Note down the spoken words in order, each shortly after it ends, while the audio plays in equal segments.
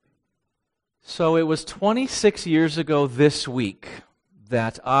So it was 26 years ago this week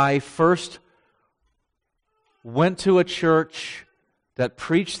that I first went to a church that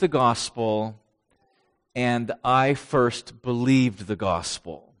preached the gospel, and I first believed the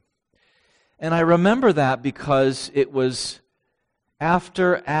gospel. And I remember that because it was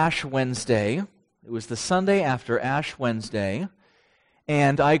after Ash Wednesday. It was the Sunday after Ash Wednesday,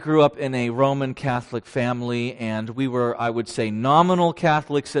 and I grew up in a Roman Catholic family, and we were, I would say, nominal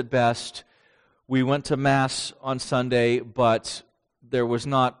Catholics at best. We went to Mass on Sunday, but there was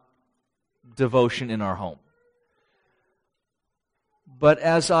not devotion in our home. But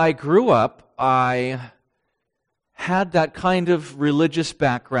as I grew up, I had that kind of religious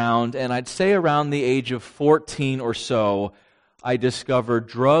background, and I'd say around the age of 14 or so, I discovered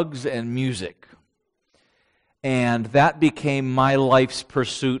drugs and music. And that became my life's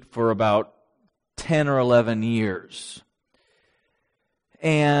pursuit for about 10 or 11 years.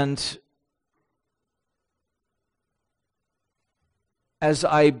 And as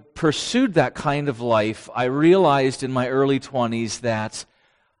I pursued that kind of life, I realized in my early 20s that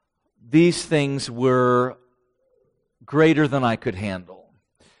these things were greater than I could handle.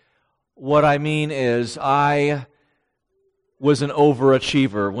 What I mean is, I was an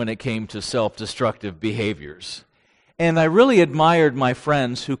overachiever when it came to self-destructive behaviors. And I really admired my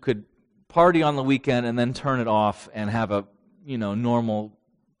friends who could party on the weekend and then turn it off and have a, normal,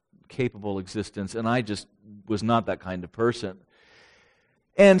 capable existence. And I just was not that kind of person.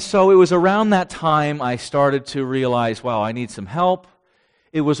 And so it was around that time I started to realize, wow, I need some help.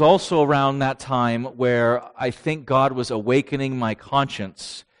 It was also around that time where I think God was awakening my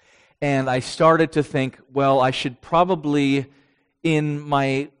conscience. And I started to think, well, I should probably, in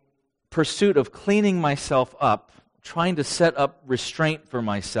my pursuit of cleaning myself up, trying to set up restraint for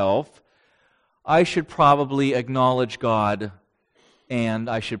myself, I should probably acknowledge God, and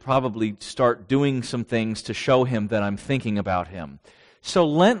I should probably start doing some things to show Him that I'm thinking about Him. So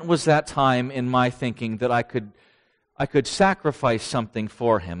Lent was that time in my thinking that I could sacrifice something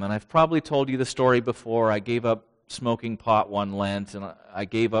for Him. And I've probably told you the story before. I gave up smoking pot one Lent, and I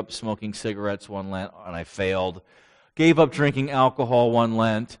gave up smoking cigarettes one Lent, and I failed. Gave up drinking alcohol one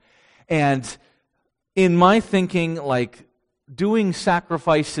Lent. And in my thinking, doing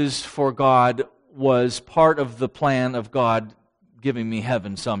sacrifices for God was part of the plan of God giving me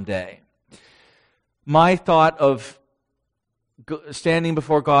heaven someday. My thought of standing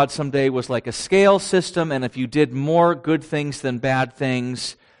before God someday was like a scale system, and if you did more good things than bad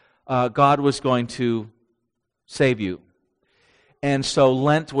things, God was going to save you. And so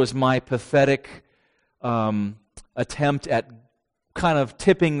Lent was my pathetic attempt at kind of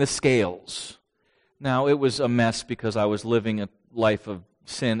tipping the scales. Now, it was a mess because I was living a life of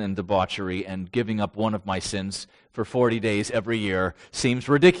sin and debauchery, and giving up one of my sins for 40 days every year seems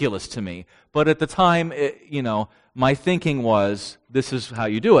ridiculous to me. But at the time, my thinking was, this is how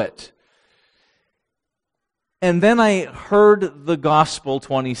you do it. And then I heard the gospel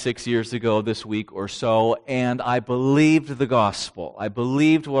 26 years ago this week or so, and I believed the gospel. I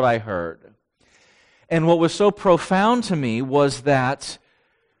believed what I heard. And what was so profound to me was that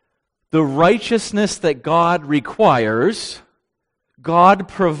the righteousness that God requires, God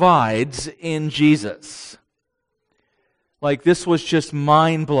provides in Jesus. This was just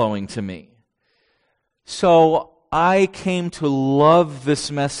mind-blowing to me. So I came to love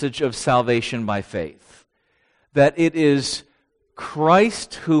this message of salvation by faith. That it is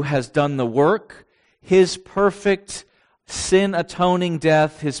Christ who has done the work, His perfect sin-atoning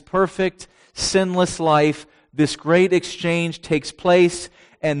death, His perfect sinless life. This great exchange takes place,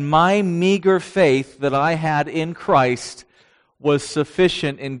 and my meager faith that I had in Christ was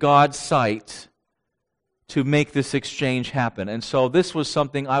sufficient in God's sight to make this exchange happen. And so this was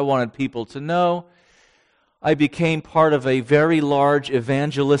something I wanted people to know. I became part of a very large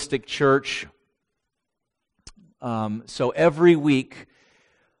evangelistic church. So every week,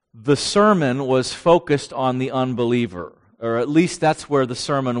 the sermon was focused on the unbeliever, or at least that's where the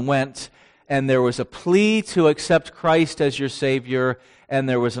sermon went. And there was a plea to accept Christ as your Savior, and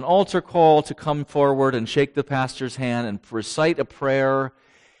there was an altar call to come forward and shake the pastor's hand and recite a prayer.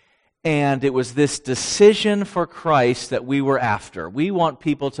 And it was this decision for Christ that we were after. We want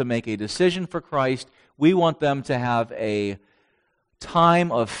people to make a decision for Christ. We want them to have a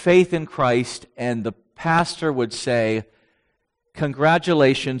time of faith in Christ, and the pastor would say,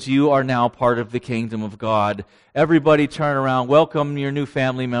 congratulations, you are now part of the kingdom of God. Everybody turn around, welcome your new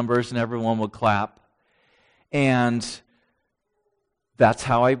family members, and everyone would clap. And that's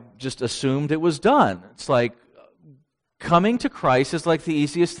how I just assumed it was done. It's like, coming to Christ is like the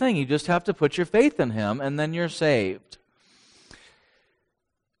easiest thing. You just have to put your faith in Him, and then you're saved.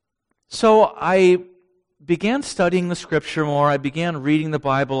 So I began studying the Scripture more. I began reading the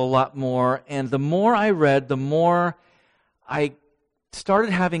Bible a lot more. And the more I read, the more I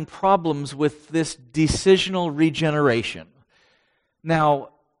started having problems with this decisional regeneration.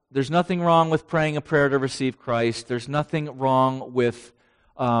 Now, there's nothing wrong with praying a prayer to receive Christ. There's nothing wrong with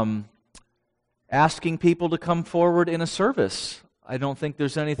asking people to come forward in a service. I don't think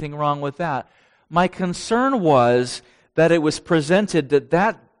there's anything wrong with that. My concern was that it was presented that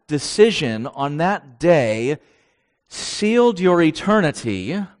that decision on that day sealed your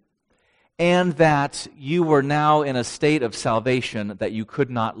eternity, and that you were now in a state of salvation that you could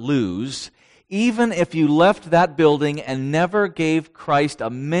not lose, even if you left that building and never gave Christ a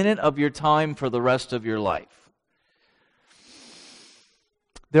minute of your time for the rest of your life.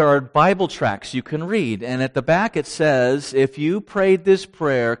 There are Bible tracts you can read, and at the back it says, if you prayed this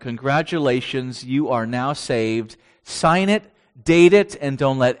prayer, congratulations, you are now saved. Sign it, date it, and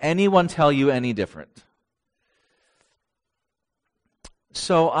don't let anyone tell you any different.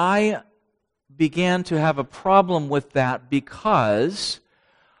 So I began to have a problem with that because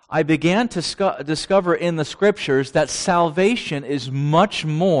I began to discover in the Scriptures that salvation is much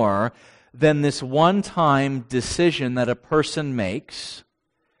more than this one-time decision that a person makes.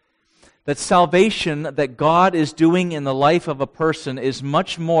 That salvation that God is doing in the life of a person is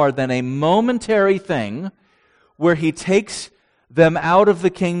much more than a momentary thing where He takes them out of the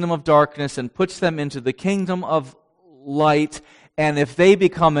kingdom of darkness and puts them into the kingdom of light. And if they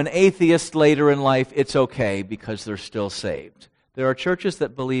become an atheist later in life, it's okay because they're still saved. There are churches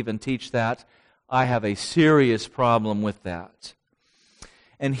that believe and teach that. I have a serious problem with that.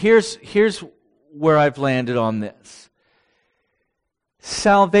 And here's where I've landed on this.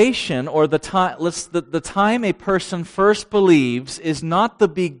 Salvation, or the time a person first believes, is not the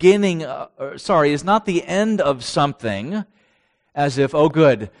beginning. Is not the end of something. As if, oh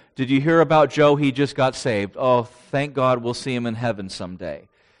good, did you hear about Joe? He just got saved. Oh, thank God, we'll see him in heaven someday.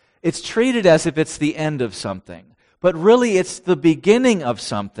 It's treated as if it's the end of something. But really, it's the beginning of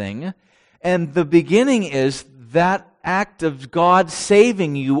something. And the beginning is that act of God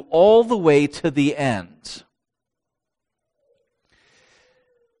saving you all the way to the end.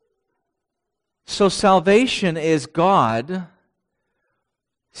 So salvation is God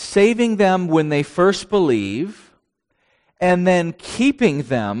saving them when they first believe, and then keeping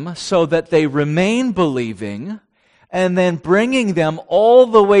them so that they remain believing, and then bringing them all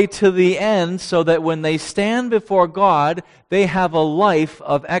the way to the end so that when they stand before God, they have a life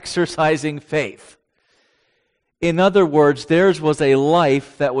of exercising faith. In other words, theirs was a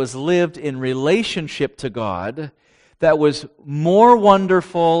life that was lived in relationship to God that was more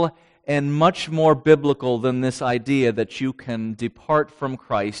wonderful and much more biblical than this idea that you can depart from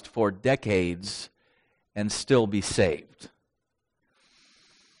Christ for decades and still be saved.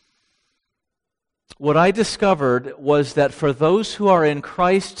 What I discovered was that for those who are in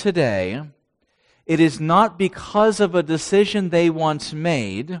Christ today, it is not because of a decision they once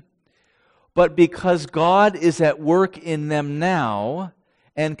made, but because God is at work in them now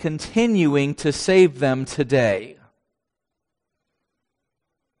and continuing to save them today.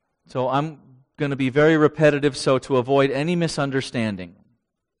 So I'm going to be very repetitive, so to avoid any misunderstanding.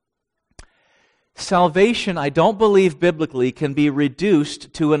 Salvation, I don't believe biblically, can be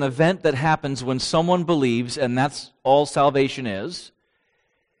reduced to an event that happens when someone believes, and that's all salvation is,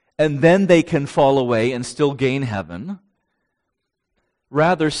 and then they can fall away and still gain heaven.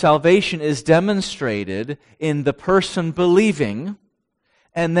 Rather, salvation is demonstrated in the person believing,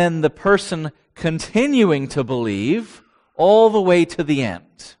 and then the person continuing to believe all the way to the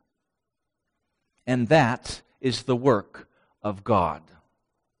end. And that is the work of God.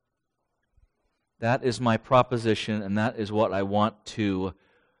 That is my proposition, and that is what I want to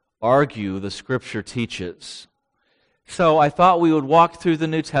argue the Scripture teaches. So I thought we would walk through the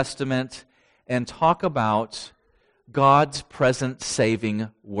New Testament and talk about God's present saving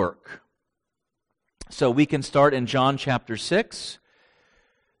work. So we can start in John chapter 6.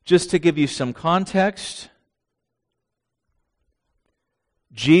 Just to give you some context,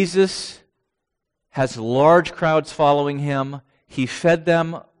 Jesus has large crowds following Him. He fed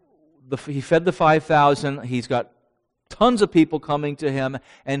them. He fed the 5,000. He's got tons of people coming to Him,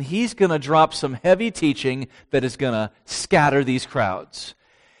 and He's going to drop some heavy teaching that is going to scatter these crowds.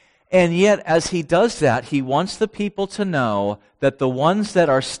 And yet, as He does that, He wants the people to know that the ones that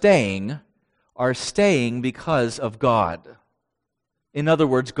are staying because of God. In other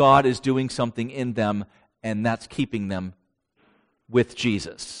words, God is doing something in them, and that's keeping them with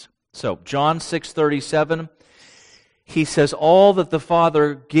Jesus. So, John 6:37, He says, all that the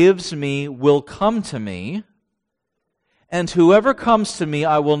Father gives me will come to me, and whoever comes to me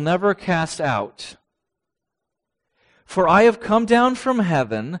I will never cast out. For I have come down from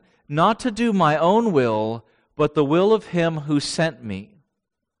heaven not to do my own will, but the will of him who sent me.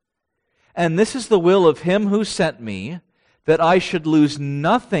 And this is the will of him who sent me, that I should lose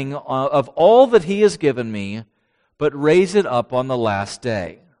nothing of all that he has given me, but raise it up on the last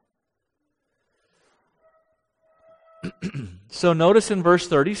day. So notice in verse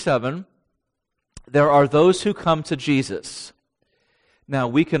 37, there are those who come to Jesus. Now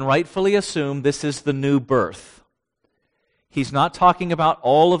we can rightfully assume this is the new birth. He's not talking about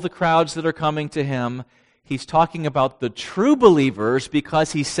all of the crowds that are coming to him. He's talking about the true believers,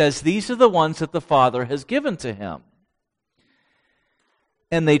 because he says these are the ones that the Father has given to him.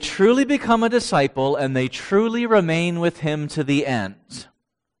 And they truly become a disciple, and they truly remain with him to the end.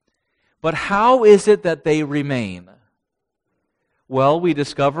 But how is it that they remain? Well, we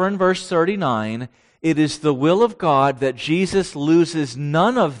discover in verse 39, it is the will of God that Jesus loses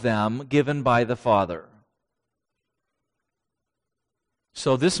none of them given by the Father.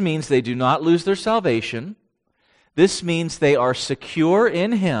 So this means they do not lose their salvation. This means they are secure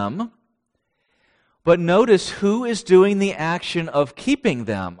in him. But notice who is doing the action of keeping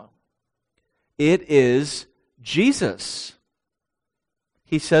them. It is Jesus.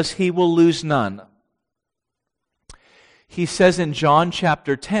 He says he will lose none. He says in John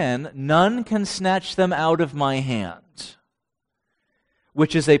chapter 10, none can snatch them out of my hand,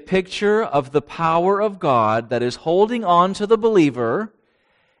 which is a picture of the power of God that is holding on to the believer,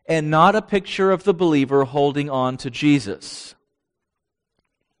 and not a picture of the believer holding on to Jesus.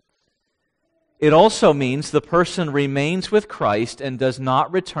 It also means the person remains with Christ and does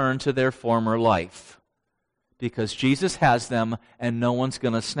not return to their former life, because Jesus has them and no one's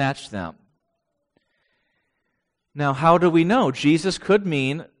going to snatch them. Now, how do we know? Jesus could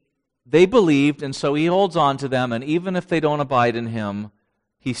mean they believed, and so he holds on to them, and even if they don't abide in him,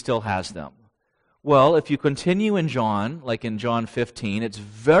 he still has them. Well, if you continue in John, like in John 15, it's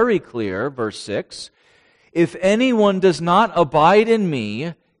very clear, verse 6, if anyone does not abide in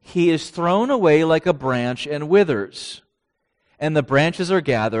me, he is thrown away like a branch and withers, and the branches are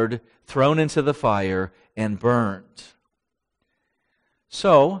gathered, thrown into the fire, and burned.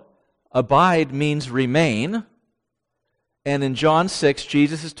 So, abide means remain. And in John 6,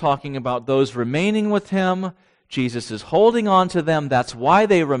 Jesus is talking about those remaining with him. Jesus is holding on to them. That's why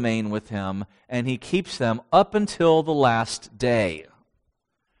they remain with him. And he keeps them up until the last day.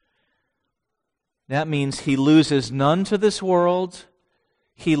 That means he loses none to this world.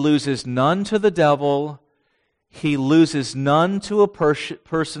 He loses none to the devil. He loses none to a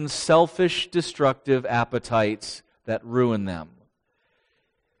person's selfish, destructive appetites that ruin them.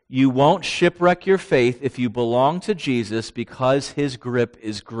 You won't shipwreck your faith if you belong to Jesus, because his grip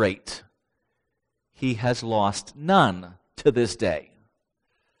is great. He has lost none to this day.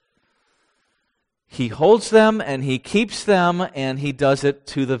 He holds them and he keeps them, and he does it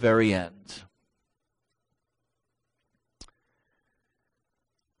to the very end.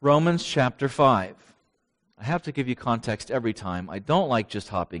 Romans chapter 5. I have to give you context every time. I don't like just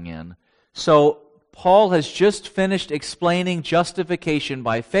hopping in. So, Paul has just finished explaining justification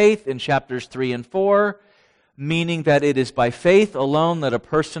by faith in chapters 3 and 4, meaning that it is by faith alone that a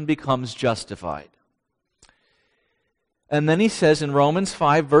person becomes justified. And then he says in Romans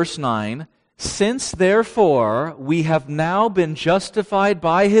 5, verse 9, since therefore we have now been justified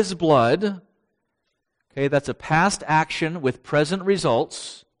by his blood, okay, that's a past action with present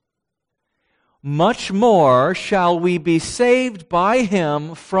results, much more shall we be saved by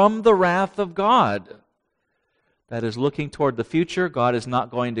him from the wrath of God. That is looking toward the future. God is not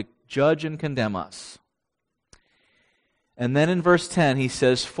going to judge and condemn us. And then in verse 10 he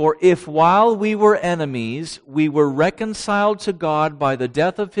says, for if while we were enemies, we were reconciled to God by the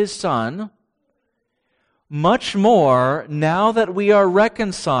death of his Son, much more, now that we are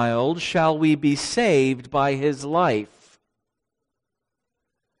reconciled, shall we be saved by his life.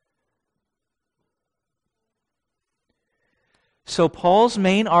 So Paul's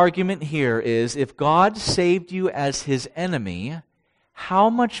main argument here is, if God saved you as his enemy, how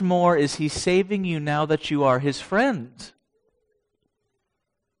much more is he saving you now that you are his friend?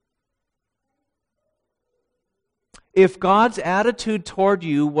 If God's attitude toward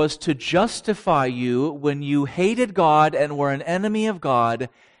you was to justify you when you hated God and were an enemy of God,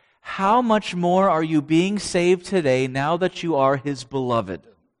 how much more are you being saved today now that you are his beloved?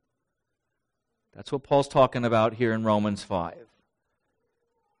 That's what Paul's talking about here in Romans 5.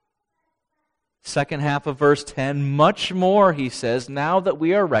 Second half of verse 10, much more, he says, now that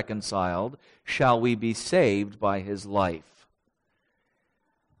we are reconciled, shall we be saved by his life.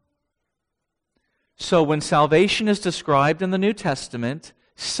 So when salvation is described in the New Testament,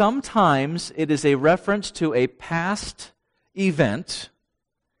 sometimes it is a reference to a past event,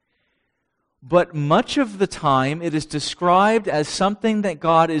 but much of the time it is described as something that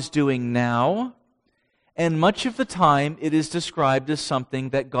God is doing now, and much of the time it is described as something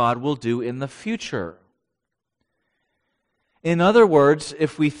that God will do in the future. In other words,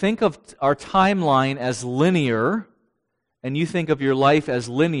 if we think of our timeline as linear, and you think of your life as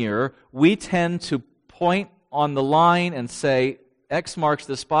linear, we tend to point on the line and say, X marks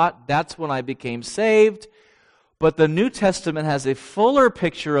the spot, that's when I became saved. But the New Testament has a fuller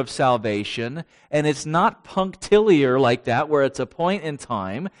picture of salvation, and it's not punctiliar like that, where it's a point in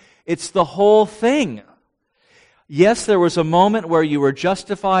time. It's the whole thing. Yes, there was a moment where you were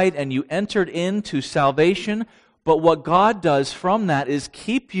justified and you entered into salvation, but what God does from that is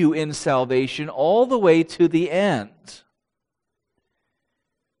keep you in salvation all the way to the end.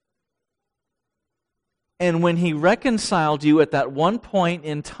 And when He reconciled you at that one point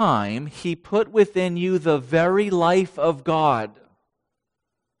in time, He put within you the very life of God.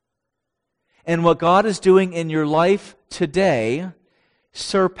 And what God is doing in your life today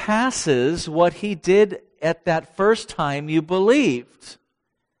surpasses what He did at that first time you believed.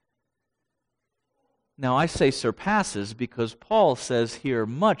 Now I say surpasses because Paul says here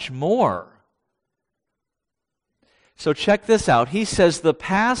much more. So check this out. He says the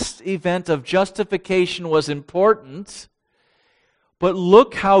past event of justification was important, but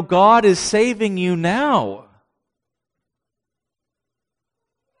look how God is saving you now.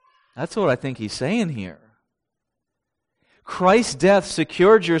 That's what I think he's saying here. Christ's death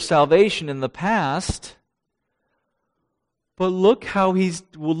secured your salvation in the past, but look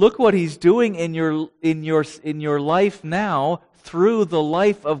what he's doing in your life now through the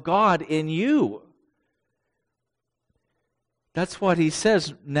life of God in you. That's what he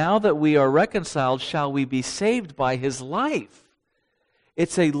says. Now that we are reconciled, shall we be saved by his life?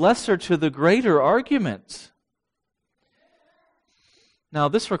 It's a lesser to the greater argument. Now,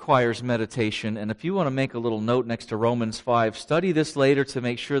 this requires meditation, and if you want to make a little note next to Romans 5, study this later to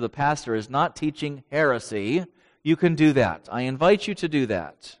make sure the pastor is not teaching heresy. You can do that. I invite you to do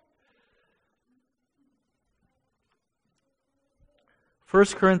that. 1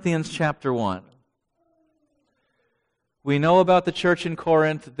 Corinthians chapter 1. We know about the church in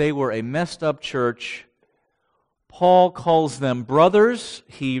Corinth. They were a messed up church. Paul calls them brothers.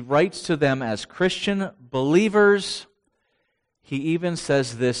 He writes to them as Christian believers. He even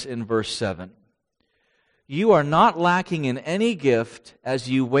says this in verse 7. You are not lacking in any gift as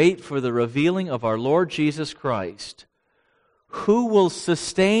you wait for the revealing of our Lord Jesus Christ, who will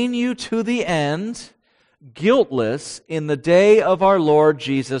sustain you to the end, guiltless in the day of our Lord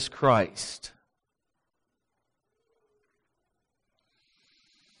Jesus Christ.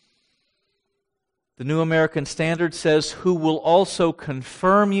 The New American Standard says, who will also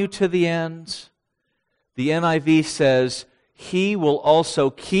confirm you to the end. The NIV says, he will also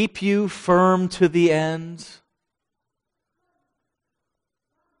keep you firm to the end.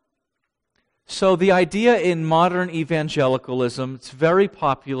 So the idea in modern evangelicalism, it's very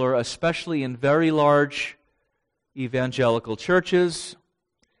popular, especially in very large evangelical churches,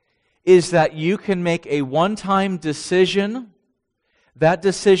 is that you can make a one-time decision. That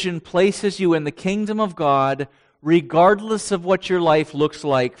decision places you in the kingdom of God regardless of what your life looks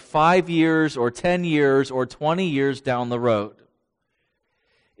like 5 years or 10 years or 20 years down the road.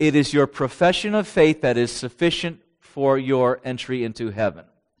 It is your profession of faith that is sufficient for your entry into heaven.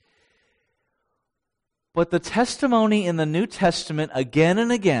 But the testimony in the New Testament again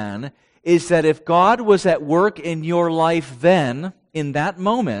and again is that if God was at work in your life then, in that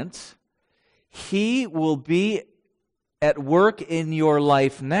moment, He will be at work in your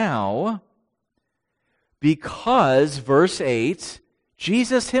life now, because, verse 8,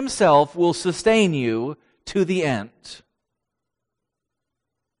 Jesus Himself will sustain you to the end.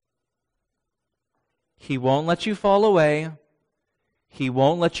 He won't let you fall away. He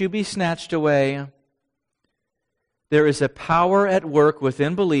won't let you be snatched away. There is a power at work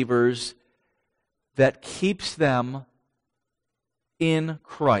within believers that keeps them in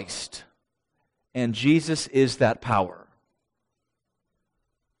Christ. And Jesus is that power.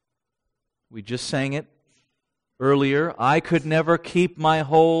 We just sang it earlier. I could never keep my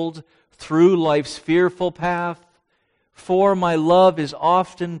hold through life's fearful path, for my love is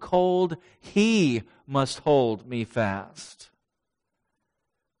often cold. He must hold me fast.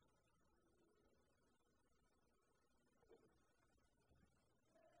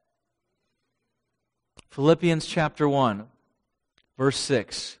 Philippians chapter 1, verse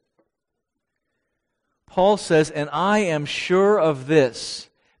 6. Paul says, and I am sure of this,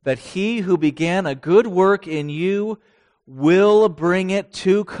 that he who began a good work in you will bring it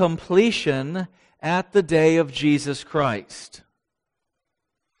to completion at the day of Jesus Christ.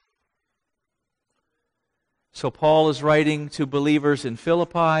 So Paul is writing to believers in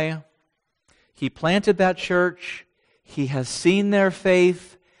Philippi. He planted that church. He has seen their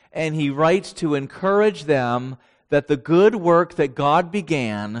faith, and he writes to encourage them that the good work that God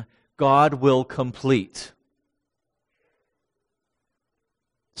began, God will complete.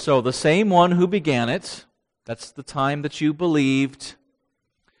 So the same one who began it, that's the time that you believed,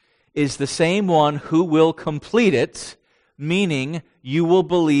 is the same one who will complete it, meaning you will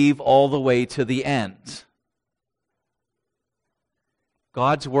believe all the way to the end.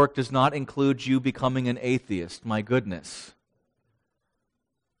 God's work does not include you becoming an atheist, my goodness.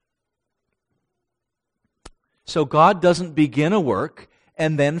 So God doesn't begin a work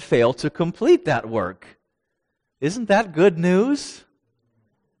and then fail to complete that work. Isn't that good news?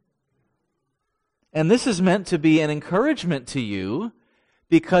 And this is meant to be an encouragement to you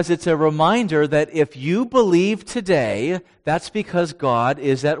because it's a reminder that if you believe today, that's because God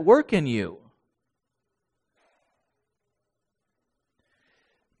is at work in you.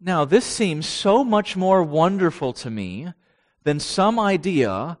 Now, this seems so much more wonderful to me than some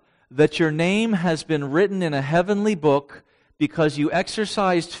idea that your name has been written in a heavenly book because you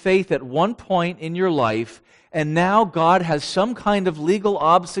exercised faith at one point in your life, and now God has some kind of legal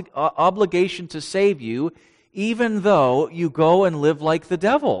obligation to save you, even though you go and live like the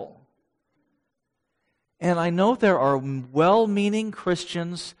devil. And I know there are well-meaning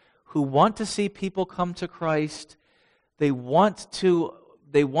Christians who want to see people come to Christ. They want to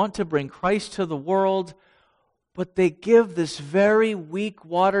bring Christ to the world, but they give this very weak,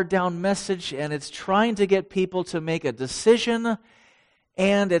 watered-down message, and it's trying to get people to make a decision,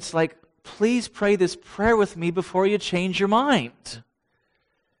 and it's like, please pray this prayer with me before you change your mind.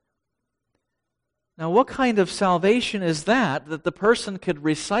 Now, what kind of salvation is that the person could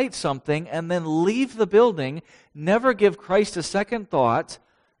recite something and then leave the building, never give Christ a second thought,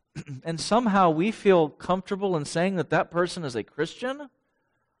 and somehow we feel comfortable in saying that that person is a Christian?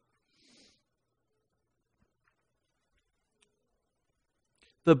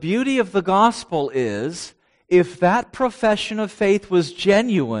 The beauty of the gospel is, if that profession of faith was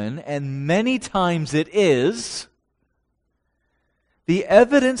genuine, and many times it is, the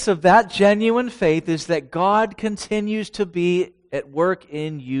evidence of that genuine faith is that God continues to be at work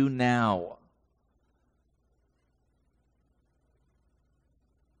in you now.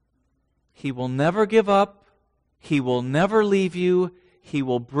 He will never give up. He will never leave you. He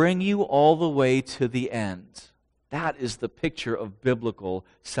will bring you all the way to the end. That is the picture of biblical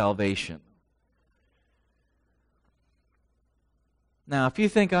salvation. Now, if you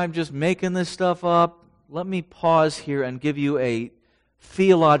think I'm just making this stuff up, let me pause here and give you a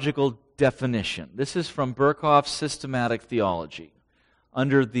theological definition. This is from Berkhof's Systematic Theology,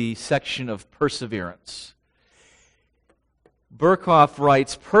 under the section of perseverance. Berkhof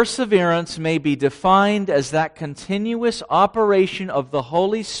writes, perseverance may be defined as that continuous operation of the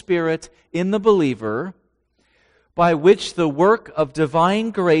Holy Spirit in the believer, by which the work of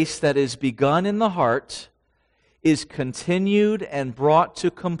divine grace that is begun in the heart is continued and brought to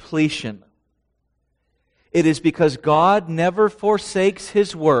completion. It is because God never forsakes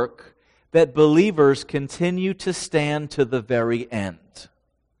His work that believers continue to stand to the very end.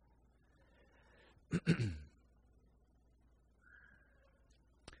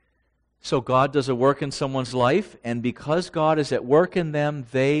 So God does a work in someone's life, and because God is at work in them,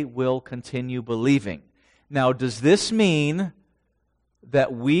 they will continue believing. Now, does this mean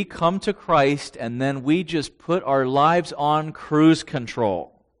that we come to Christ and then we just put our lives on cruise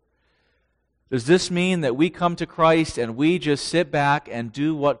control? Does this mean that we come to Christ and we just sit back and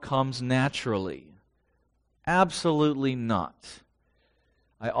do what comes naturally? Absolutely not.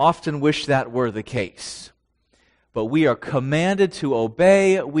 I often wish that were the case. But we are commanded to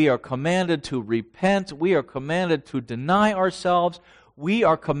obey, we are commanded to repent, we are commanded to deny ourselves, we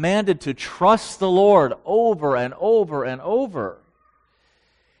are commanded to trust the Lord over and over and over.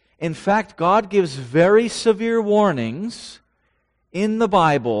 In fact, God gives very severe warnings in the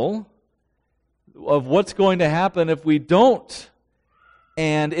Bible of what's going to happen if we don't.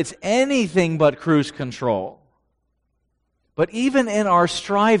 And it's anything but cruise control. But even in our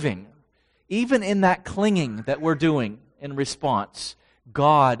striving, even in that clinging that we're doing in response,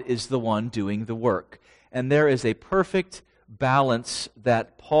 God is the one doing the work. And there is a perfect balance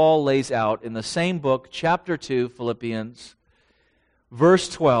that Paul lays out in the same book, chapter 2, Philippians, verse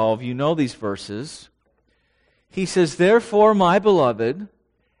 12. You know these verses. He says, therefore, my beloved,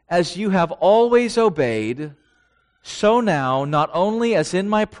 as you have always obeyed, So now, not only as in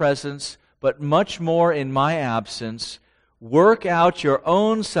my presence, but much more in my absence, work out your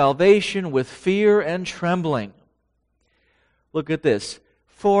own salvation with fear and trembling. Look at this.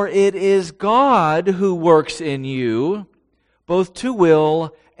 For it is God who works in you, both to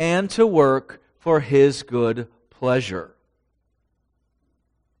will and to work for His good pleasure.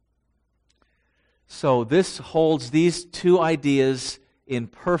 So this holds these two ideas in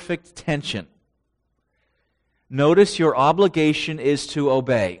perfect tension. Notice your obligation is to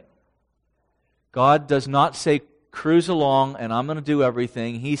obey. God does not say, cruise along and I'm going to do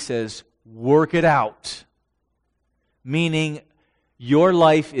everything. He says, work it out. Meaning, your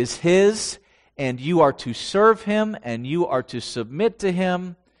life is His, and you are to serve Him, and you are to submit to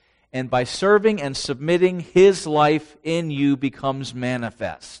Him, and by serving and submitting, His life in you becomes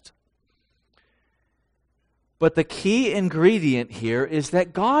manifest. But the key ingredient here is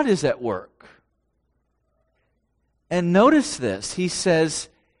that God is at work. And notice this, He says,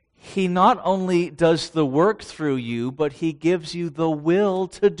 He not only does the work through you, but He gives you the will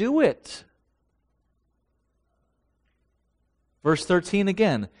to do it. Verse 13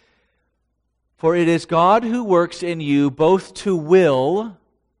 again. For it is God who works in you both to will,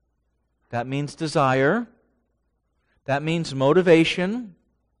 that means desire, that means motivation,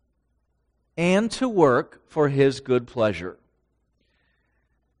 and to work for His good pleasure.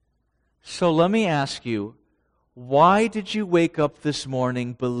 So let me ask you, why did you wake up this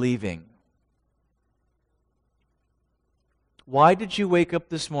morning believing? Why did you wake up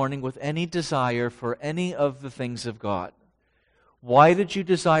this morning with any desire for any of the things of God? Why did you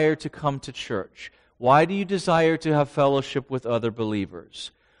desire to come to church? Why do you desire to have fellowship with other believers?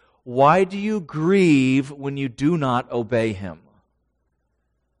 Why do you grieve when you do not obey Him?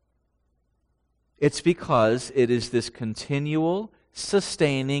 It's because it is this continual,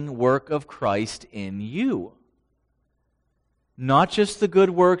 sustaining work of Christ in you. Not just the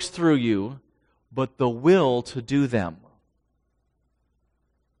good works through you, but the will to do them.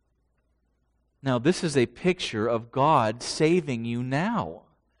 Now, this is a picture of God saving you now.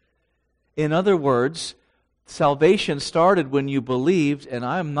 In other words, salvation started when you believed, and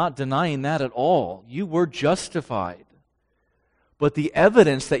I am not denying that at all. You were justified. But the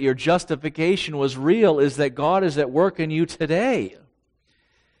evidence that your justification was real is that God is at work in you today.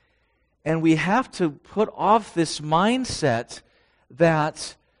 And we have to put off this mindset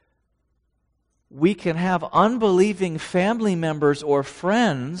that we can have unbelieving family members or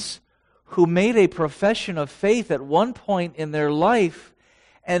friends who made a profession of faith at one point in their life,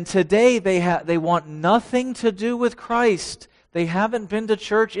 and today they want nothing to do with Christ. They haven't been to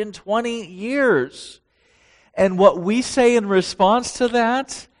church in 20 years. And what we say in response to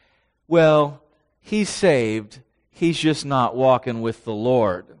that, well, he's saved, he's just not walking with the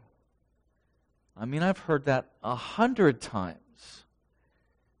Lord. I mean, I've heard that 100 times.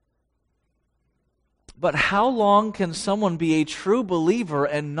 But how long can someone be a true believer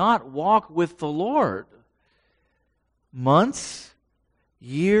and not walk with the Lord? Months?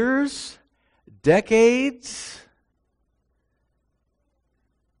 Years? Decades?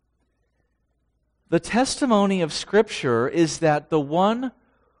 The testimony of Scripture is that the one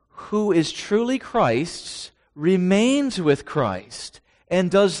who is truly Christ's remains with Christ and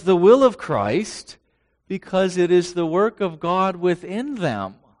does the will of Christ because it is the work of God within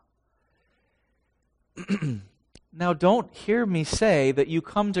them. Now, don't hear me say that you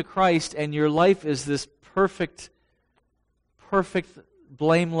come to Christ and your life is this perfect,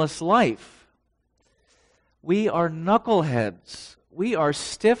 blameless life. We are knuckleheads. We are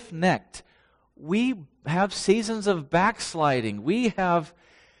stiff-necked. We have seasons of backsliding. We have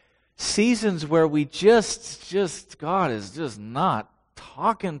seasons where we just God is just not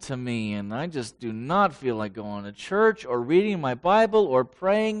talking to me, and I just do not feel like going to church or reading my Bible or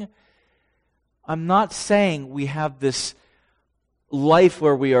praying. I'm not saying we have this life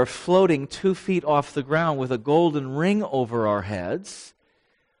where we are floating 2 feet off the ground with a golden ring over our heads.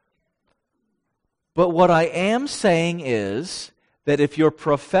 But what I am saying is that if your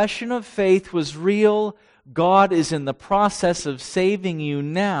profession of faith was real, God is in the process of saving you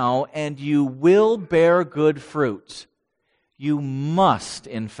now, and you will bear good fruit. You must,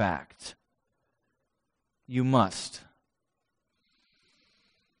 in fact. You must.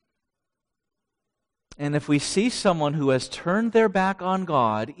 And if we see someone who has turned their back on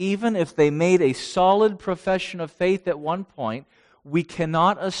God, even if they made a solid profession of faith at one point, we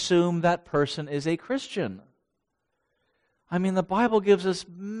cannot assume that person is a Christian. I mean, the Bible gives us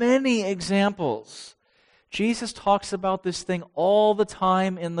many examples. Jesus talks about this thing all the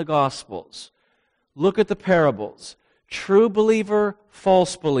time in the Gospels. Look at the parables. True believer,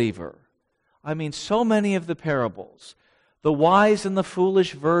 false believer. I mean, so many of the parables. The wise and the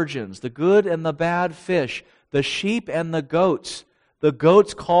foolish virgins, the good and the bad fish, the sheep and the goats. The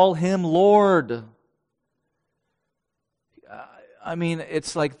goats call him Lord. I mean,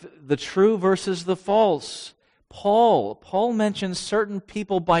 it's like the true versus the false. Paul mentions certain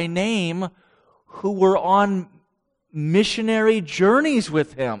people by name who were on missionary journeys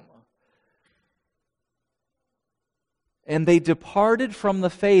with him. And they departed from the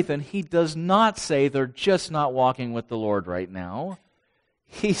faith, and he does not say they're just not walking with the Lord right now.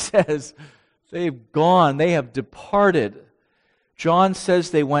 He says they've gone, they have departed. John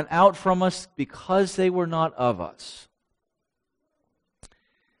says they went out from us because they were not of us.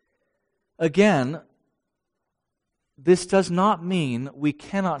 Again, this does not mean we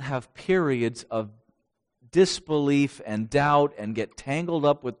cannot have periods of disbelief and doubt and get tangled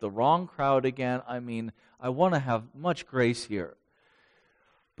up with the wrong crowd again. I mean, I want to have much grace here.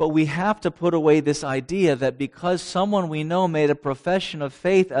 But we have to put away this idea that because someone we know made a profession of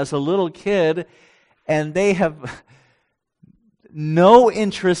faith as a little kid and they have no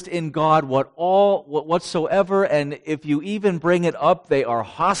interest in God whatsoever, and if you even bring it up, they are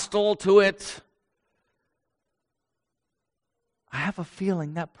hostile to it. I have a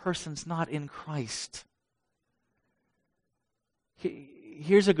feeling that person's not in Christ.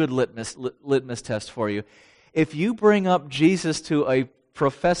 Here's a good litmus test for you. If you bring up Jesus to a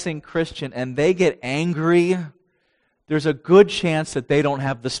professing Christian and they get angry, there's a good chance that they don't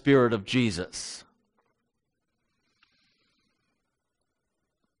have the Spirit of Jesus.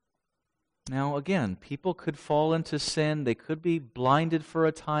 Now, again, people could fall into sin. They could be blinded for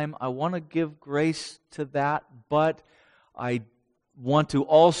a time. I want to give grace to that, but I want to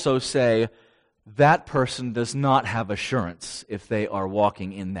also say that person does not have assurance if they are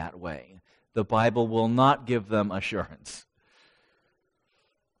walking in that way. The Bible will not give them assurance.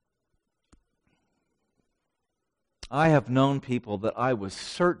 I have known people that I was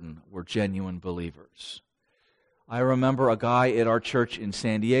certain were genuine believers. I remember a guy at our church in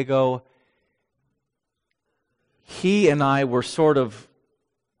San Diego. He and I were sort of,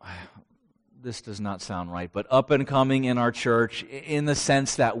 this does not sound right, but up and coming in our church in the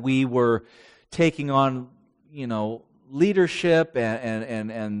sense that we were taking on, leadership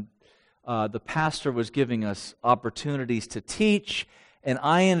and the pastor was giving us opportunities to teach, and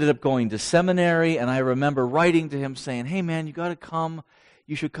I ended up going to seminary, and I remember writing to him saying, hey man, you got to come,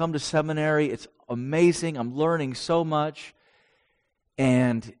 you should come to seminary, it's amazing, I'm learning so much.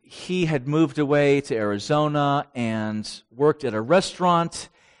 And he had moved away to Arizona and worked at a restaurant,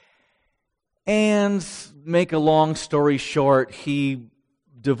 and make a long story short, he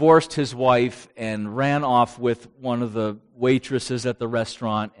divorced his wife and ran off with one of the waitresses at the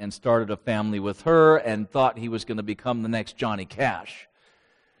restaurant and started a family with her and thought he was going to become the next Johnny Cash.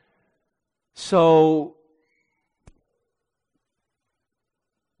 So,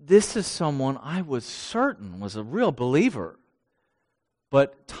 this is someone I was certain was a real believer.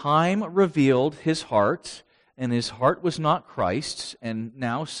 But time revealed his heart, and his heart was not Christ's, and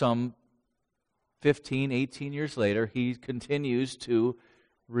now some 15, 18 years later, he continues to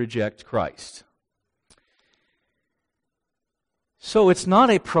reject Christ. So it's not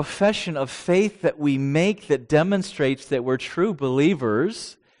a profession of faith that we make that demonstrates that we're true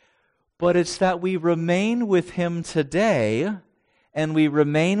believers, but it's that we remain with him today, and we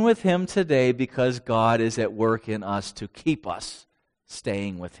remain with him today because God is at work in us to keep us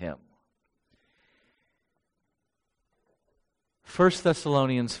staying with him. 1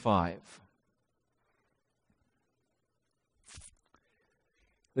 Thessalonians 5.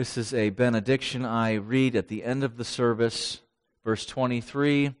 This is a benediction I read at the end of the service, verse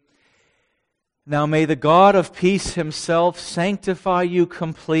 23. Now may the God of peace himself sanctify you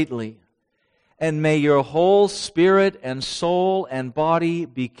completely, and may your whole spirit and soul and body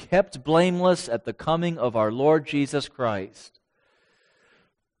be kept blameless at the coming of our Lord Jesus Christ.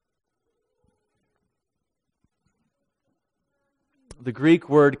 The Greek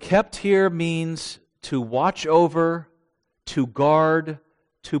word kept here means to watch over, to guard,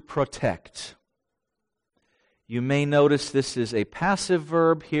 to protect. You may notice this is a passive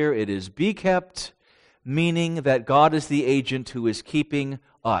verb here. It is be kept, meaning that God is the agent who is keeping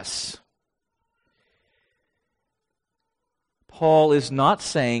us. Paul is not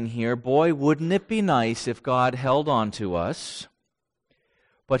saying here, boy, wouldn't it be nice if God held on to us?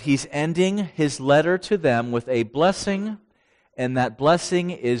 But he's ending his letter to them with a blessing, and that blessing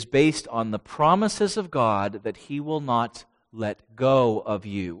is based on the promises of God that he will not let go of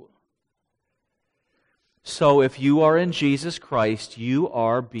you. So if you are in Jesus Christ, you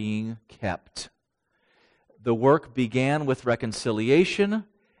are being kept. The work began with reconciliation,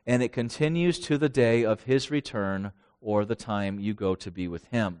 and it continues to the day of His return or the time you go to be with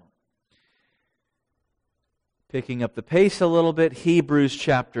Him. Picking up the pace a little bit, Hebrews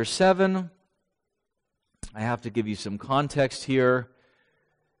chapter 7. I have to give you some context here.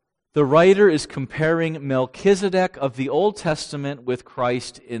 The writer is comparing Melchizedek of the Old Testament with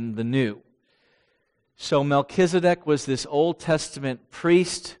Christ in the New. So Melchizedek was this Old Testament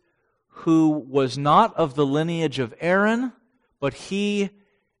priest who was not of the lineage of Aaron, but he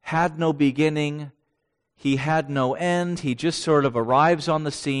had no beginning, he had no end, he just sort of arrives on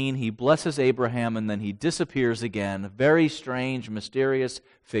the scene, he blesses Abraham, and then he disappears again. A very strange, mysterious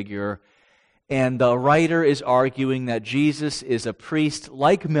figure. And the writer is arguing that Jesus is a priest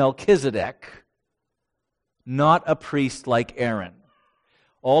like Melchizedek, not a priest like Aaron.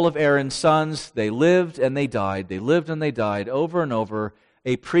 All of Aaron's sons, they lived and they died. They lived and they died over and over.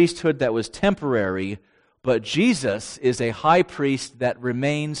 A priesthood that was temporary, but Jesus is a high priest that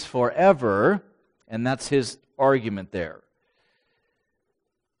remains forever, and that's his argument there.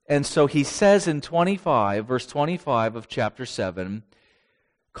 And so he says in verse 25 of chapter 7,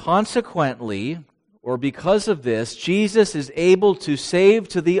 consequently, or because of this, Jesus is able to save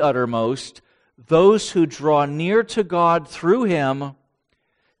to the uttermost those who draw near to God through Him,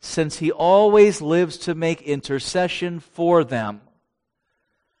 since He always lives to make intercession for them.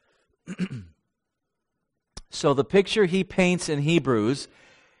 So the picture he paints in Hebrews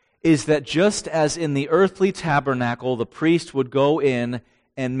is that just as in the earthly tabernacle the priest would go in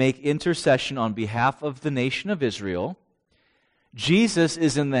and make intercession on behalf of the nation of Israel, Jesus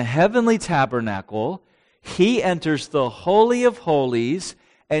is in the heavenly tabernacle. He enters the Holy of Holies,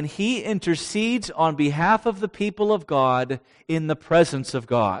 and He intercedes on behalf of the people of God in the presence of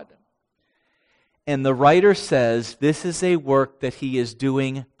God. And the writer says this is a work that He is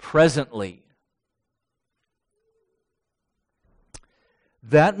doing presently.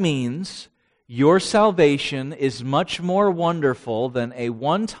 That means your salvation is much more wonderful than a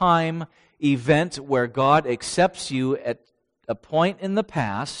one-time event where God accepts you at a point in the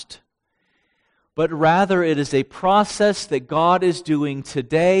past, but rather it is a process that God is doing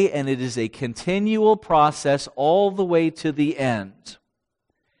today, and it is a continual process all the way to the end.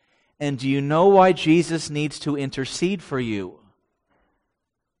 And do you know why Jesus needs to intercede for you?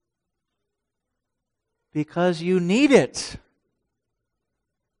 Because you need it.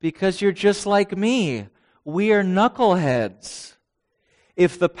 Because you're just like me. We are knuckleheads.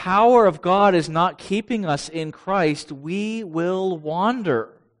 If the power of God is not keeping us in Christ, we will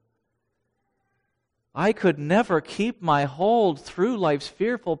wander. I could never keep my hold through life's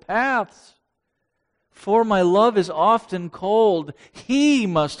fearful paths. For my love is often cold. He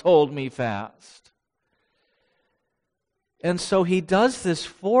must hold me fast. And so He does this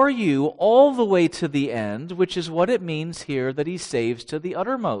for you all the way to the end, which is what it means here that He saves to the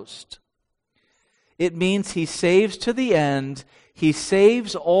uttermost. It means He saves to the end. He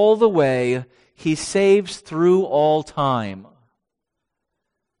saves all the way. He saves through all time.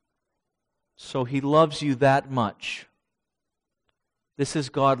 So He loves you that much. This is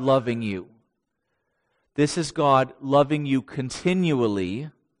God loving you. This is God loving you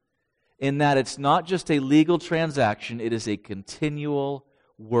continually, in that it's not just a legal transaction, it is a continual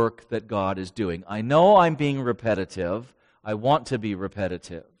work that God is doing. I know I'm being repetitive. I want to be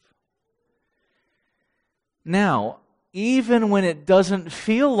repetitive. Now, even when it doesn't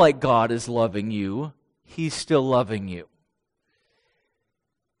feel like God is loving you, He's still loving you.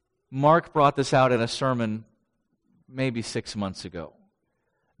 Mark brought this out in a sermon maybe 6 months ago,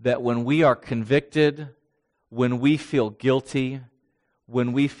 that when we are convicted, when we feel guilty,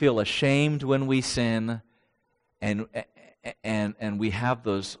 when we feel ashamed when we sin, and we have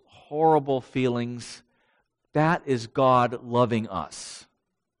those horrible feelings, that is God loving us.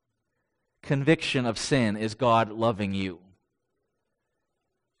 Conviction of sin is God loving you.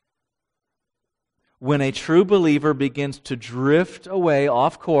 When a true believer begins to drift away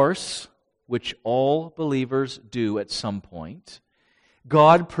off course, which all believers do at some point,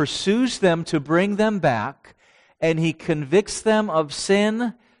 God pursues them to bring them back, and He convicts them of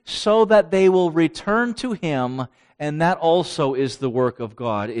sin so that they will return to Him, and that also is the work of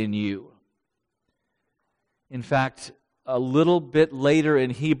God in you. In fact, a little bit later in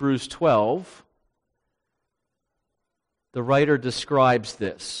Hebrews 12, the writer describes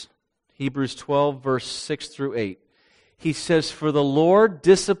this. Hebrews 12, verse 6 through 8. He says, "For the Lord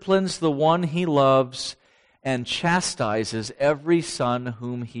disciplines the one He loves and chastises every son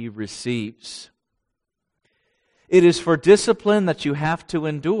whom He receives. It is for discipline that you have to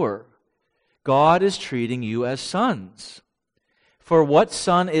endure. God is treating you as sons. For what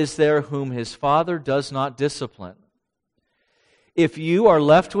son is there whom his father does not discipline? If you are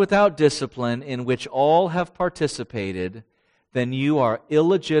left without discipline in which all have participated, then you are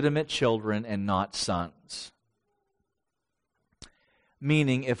illegitimate children and not sons.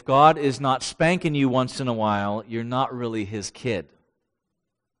 Meaning, if God is not spanking you once in a while, you're not really His kid.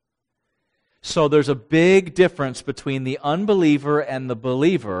 So there's a big difference between the unbeliever and the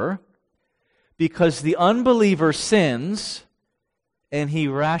believer, because the unbeliever sins and he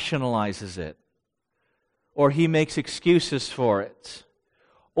rationalizes it, or he makes excuses for it,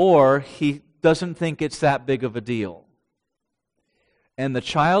 or he doesn't think it's that big of a deal. And the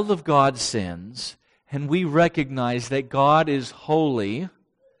child of God sins, and we recognize that God is holy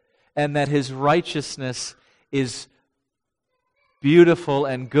and that His righteousness is beautiful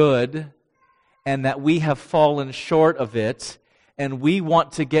and good, and that we have fallen short of it, and we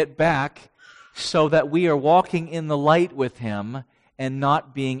want to get back so that we are walking in the light with Him and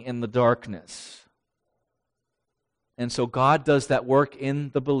not being in the darkness. And so God does that work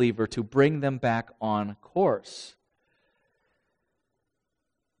in the believer to bring them back on course.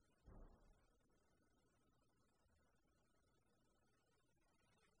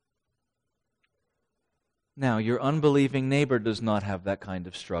 Now, your unbelieving neighbor does not have that kind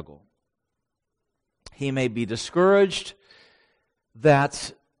of struggle. He may be discouraged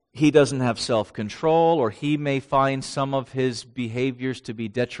that he doesn't have self-control, or he may find some of his behaviors to be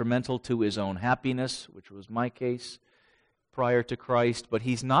detrimental to his own happiness, which was my case prior to Christ, but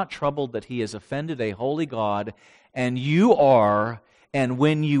he's not troubled that he has offended a holy God, and you are, and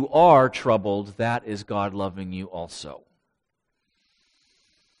when you are troubled, that is God loving you also.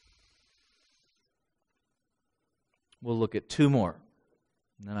 We'll look at two more,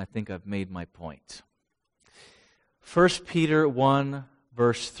 and then I think I've made my point. 1 Peter 1,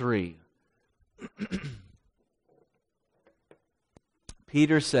 verse 3.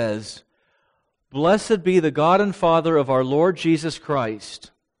 Peter says, "Blessed be the God and Father of our Lord Jesus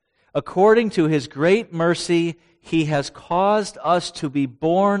Christ. According to His great mercy, He has caused us to be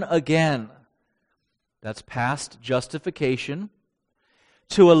born again." That's past justification.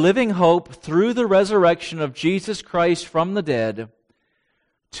 "To a living hope through the resurrection of Jesus Christ from the dead,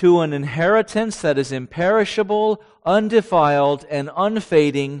 to an inheritance that is imperishable, undefiled, and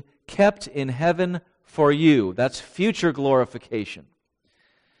unfading, kept in heaven for you." That's future glorification.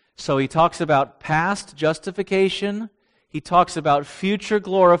 So he talks about past justification, he talks about future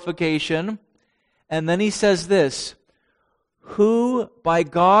glorification, and then he says this, "Who by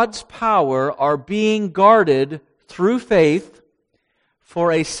God's power are being guarded through faith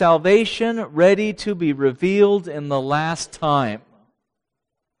for a salvation ready to be revealed in the last time."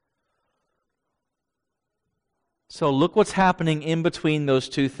 So look what's happening in between those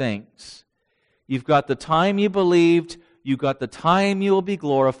two things. You've got the time you believed, you've got the time you will be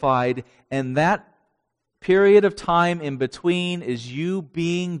glorified, and that period of time in between is you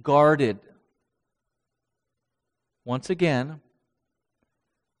being guarded. Once again,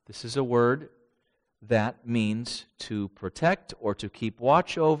 this is a word that means to protect or to keep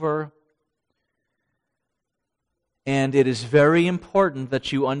watch over. And it is very important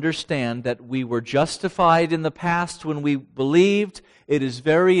that you understand that we were justified in the past when we believed. It is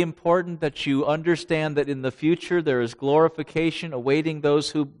very important that you understand that in the future there is glorification awaiting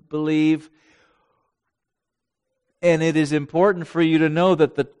those who believe. And it is important for you to know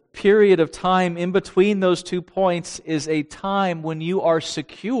that the period of time in between those 2 points is a time when you are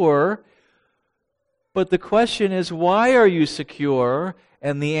secure. But the question is, why are you secure?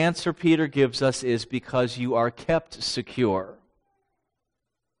 And the answer Peter gives us is because you are kept secure.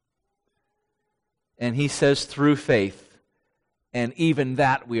 And he says through faith. And even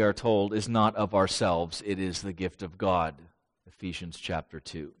that, we are told, is not of ourselves. It is the gift of God. Ephesians chapter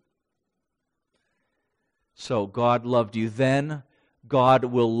 2. So God loved you then. God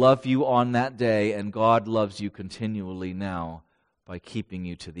will love you on that day. And God loves you continually now by keeping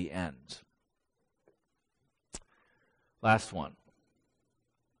you to the end. Last one.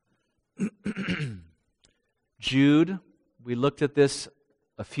 Jude, we looked at this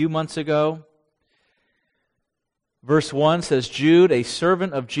a few months ago. Verse 1 says, "Jude, a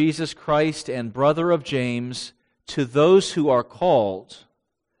servant of Jesus Christ and brother of James, to those who are called,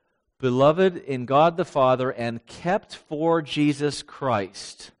 beloved in God the Father, and kept for Jesus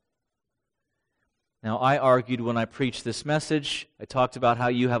Christ." Now, I argued when I preached this message, I talked about how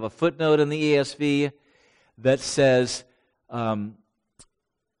you have a footnote in the ESV that says,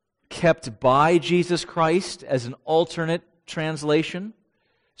 kept by Jesus Christ as an alternate translation.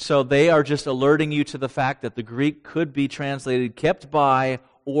 So they are just alerting you to the fact that the Greek could be translated kept by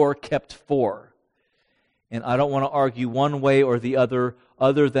or kept for. And I don't want to argue one way or the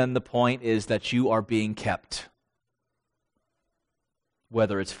other than the point is that you are being kept.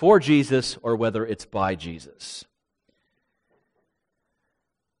 whether it's for Jesus or whether it's by Jesus.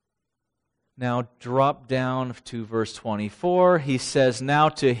 Now drop down to verse 24. He says, "Now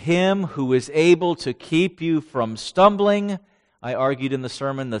to him who is able to keep you from stumbling." I argued in the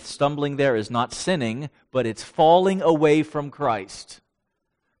sermon that stumbling there is not sinning, but it's falling away from Christ.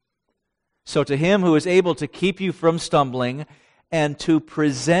 So to him who is able to keep you from stumbling and to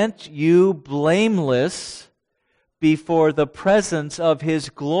present you blameless before the presence of his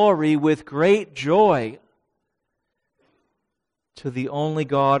glory with great joy. To the only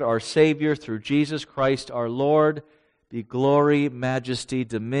God, our Savior, through Jesus Christ our Lord, be glory, majesty,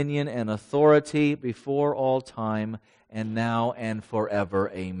 dominion, and authority before all time, and now and forever.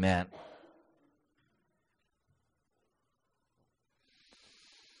 Amen.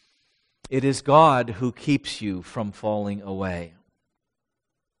 It is God who keeps you from falling away.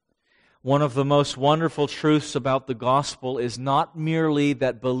 One of the most wonderful truths about the gospel is not merely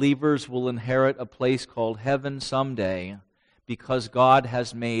that believers will inherit a place called heaven someday, because God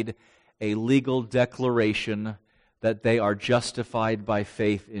has made a legal declaration that they are justified by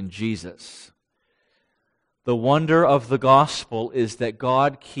faith in Jesus. The wonder of the gospel is that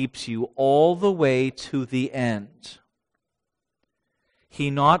God keeps you all the way to the end. He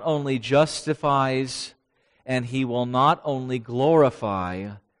not only justifies and He will not only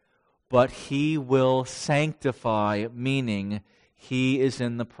glorify, but He will sanctify, meaning He is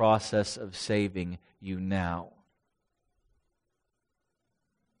in the process of saving you now.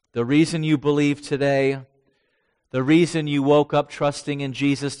 The reason you believe today, the reason you woke up trusting in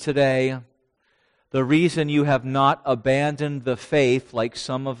Jesus today, the reason you have not abandoned the faith like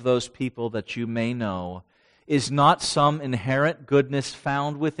some of those people that you may know, is not some inherent goodness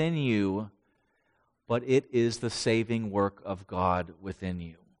found within you, but it is the saving work of God within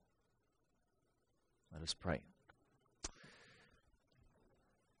you. Let us pray.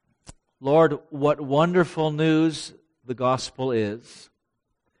 Lord, what wonderful news the gospel is.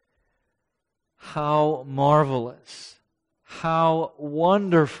 How marvelous, how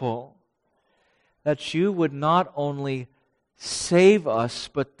wonderful that you would not only save us,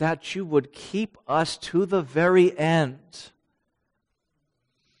 but that you would keep us to the very end.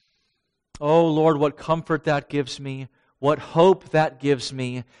 Oh Lord, what comfort that gives me, what hope that gives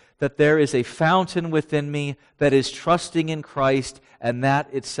me, that there is a fountain within me that is trusting in Christ, and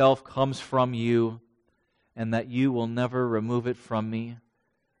that itself comes from you, and that you will never remove it from me.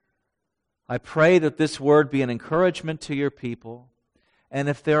 I pray that this word be an encouragement to your people. And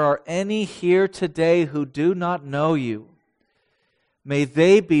if there are any here today who do not know you, may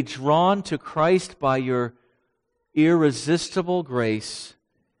they be drawn to Christ by your irresistible grace,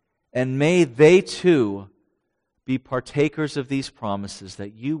 and may they too be partakers of these promises,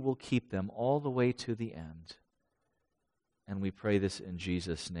 that you will keep them all the way to the end. And we pray this in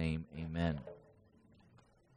Jesus' name. Amen.